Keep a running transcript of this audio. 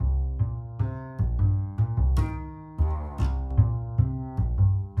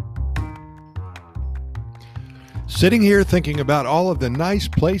Sitting here thinking about all of the nice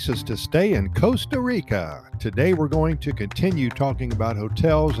places to stay in Costa Rica. Today we're going to continue talking about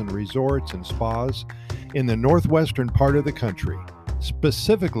hotels and resorts and spas in the northwestern part of the country,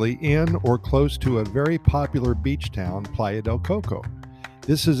 specifically in or close to a very popular beach town, Playa del Coco.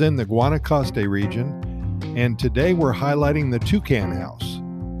 This is in the Guanacaste region, and today we're highlighting the Toucan House.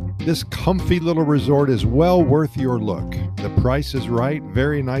 This comfy little resort is well worth your look. The price is right,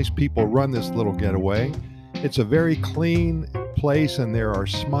 very nice people run this little getaway. It's a very clean place and there are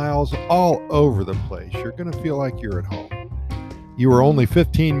smiles all over the place. You're going to feel like you're at home. You are only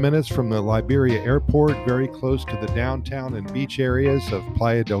 15 minutes from the Liberia airport, very close to the downtown and beach areas of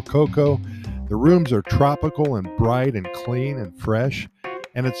Playa del Coco. The rooms are tropical and bright and clean and fresh,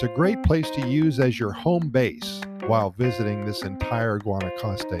 and it's a great place to use as your home base while visiting this entire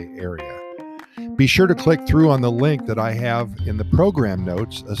Guanacaste area. Be sure to click through on the link that I have in the program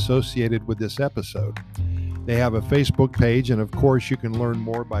notes associated with this episode. They have a Facebook page, and of course you can learn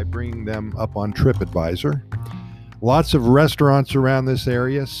more by bringing them up on TripAdvisor. Lots of restaurants around this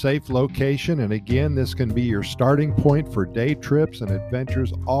area, safe location, and again, this can be your starting point for day trips and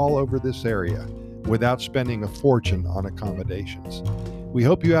adventures all over this area without spending a fortune on accommodations. We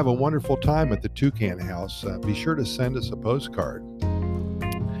hope you have a wonderful time at the Toucan House. Be sure to send us a postcard.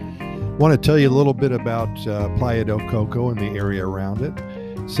 I want to tell you a little bit about Playa del Coco and the area around it.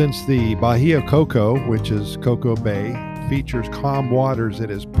 Since the Bahia Coco, which is Coco Bay, features calm waters, it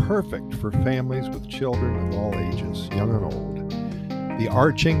is perfect for families with children of all ages, young and old. The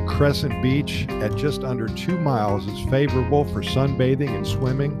arching Crescent Beach at just under 2 miles is favorable for sunbathing and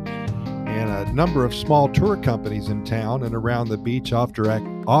swimming, and a number of small tour companies in town and around the beach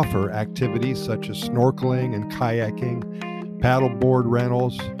offer activities such as snorkeling and kayaking, paddleboard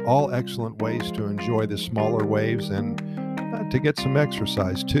rentals, all excellent ways to enjoy the smaller waves and to get some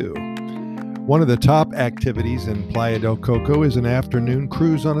exercise too. One of the top activities in Playa del Coco is an afternoon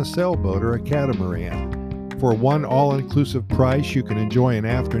cruise on a sailboat or a catamaran. For one all-inclusive price, you can enjoy an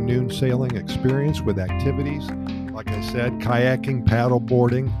afternoon sailing experience with activities, like I said, kayaking,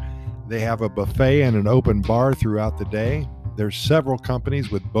 paddleboarding. They have a buffet and an open bar throughout the day. There's several companies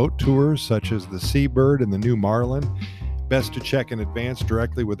with boat tours, such as the Seabird and the New Marlin. Best to check in advance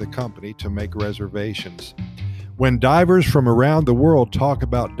directly with the company to make reservations. When divers from around the world talk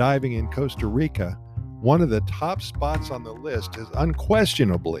about diving in Costa Rica, one of the top spots on the list is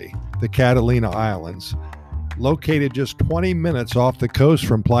unquestionably the Catalina Islands. Located just 20 minutes off the coast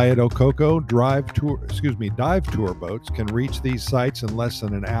from Playa del Coco, dive tour boats can reach these sites in less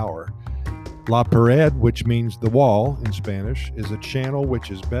than an hour. La Pared, which means the wall in Spanish, is a channel which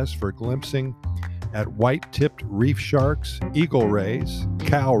is best for glimpsing at white-tipped reef sharks, eagle rays,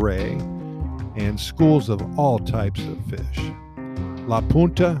 cow ray, and schools of all types of fish. La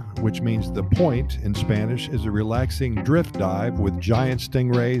Punta, which means the point in Spanish, is a relaxing drift dive with giant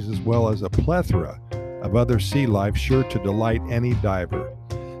stingrays as well as a plethora of other sea life sure to delight any diver.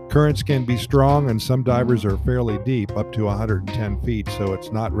 Currents can be strong and some divers are fairly deep, up to 110 feet, so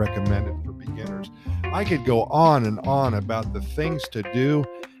it's not recommended for beginners. I could go on and on about the things to do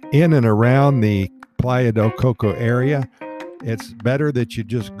in and around the Playa del Coco area. It's better that you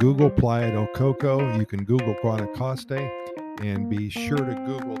just Google Playa del Coco. You can Google Guanacaste, and be sure to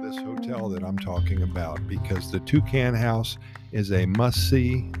Google this hotel that I'm talking about, because the Toucan House is a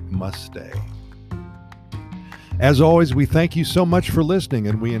must-see, must-stay. As always, we thank you so much for listening,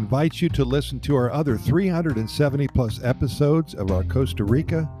 and we invite you to listen to our other 370 plus episodes of our Costa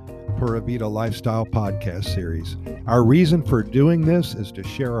Rica Pura Vida lifestyle podcast series. Our reason for doing this is to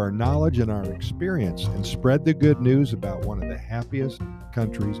share our knowledge and our experience and spread the good news about one of the happiest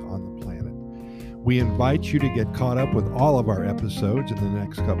countries on the planet. We invite you to get caught up with all of our episodes in the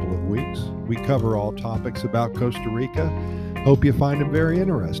next couple of weeks. We cover all topics about Costa Rica. Hope you find them very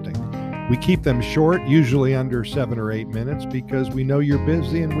interesting. We keep them short, usually under 7 or 8 minutes, because we know you're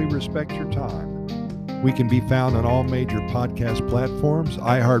busy and we respect your time. We can be found on all major podcast platforms: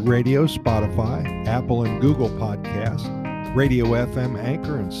 iHeartRadio, Spotify, Apple and Google Podcasts, Radio FM,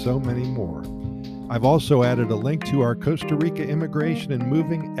 Anchor, and so many more. I've also added a link to our Costa Rica Immigration and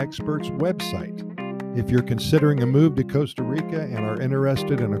Moving Experts website. If you're considering a move to Costa Rica and are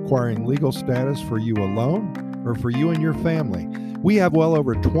interested in acquiring legal status for you alone or for you and your family, we have well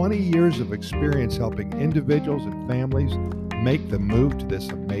over 20 years of experience helping individuals and families make the move to this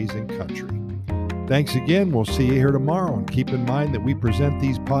amazing country. Thanks again. We'll see you here tomorrow, and keep in mind that we present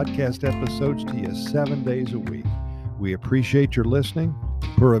these podcast episodes to you 7 days a week. We appreciate your listening.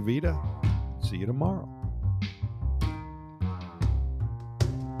 Pura Vida. See you tomorrow.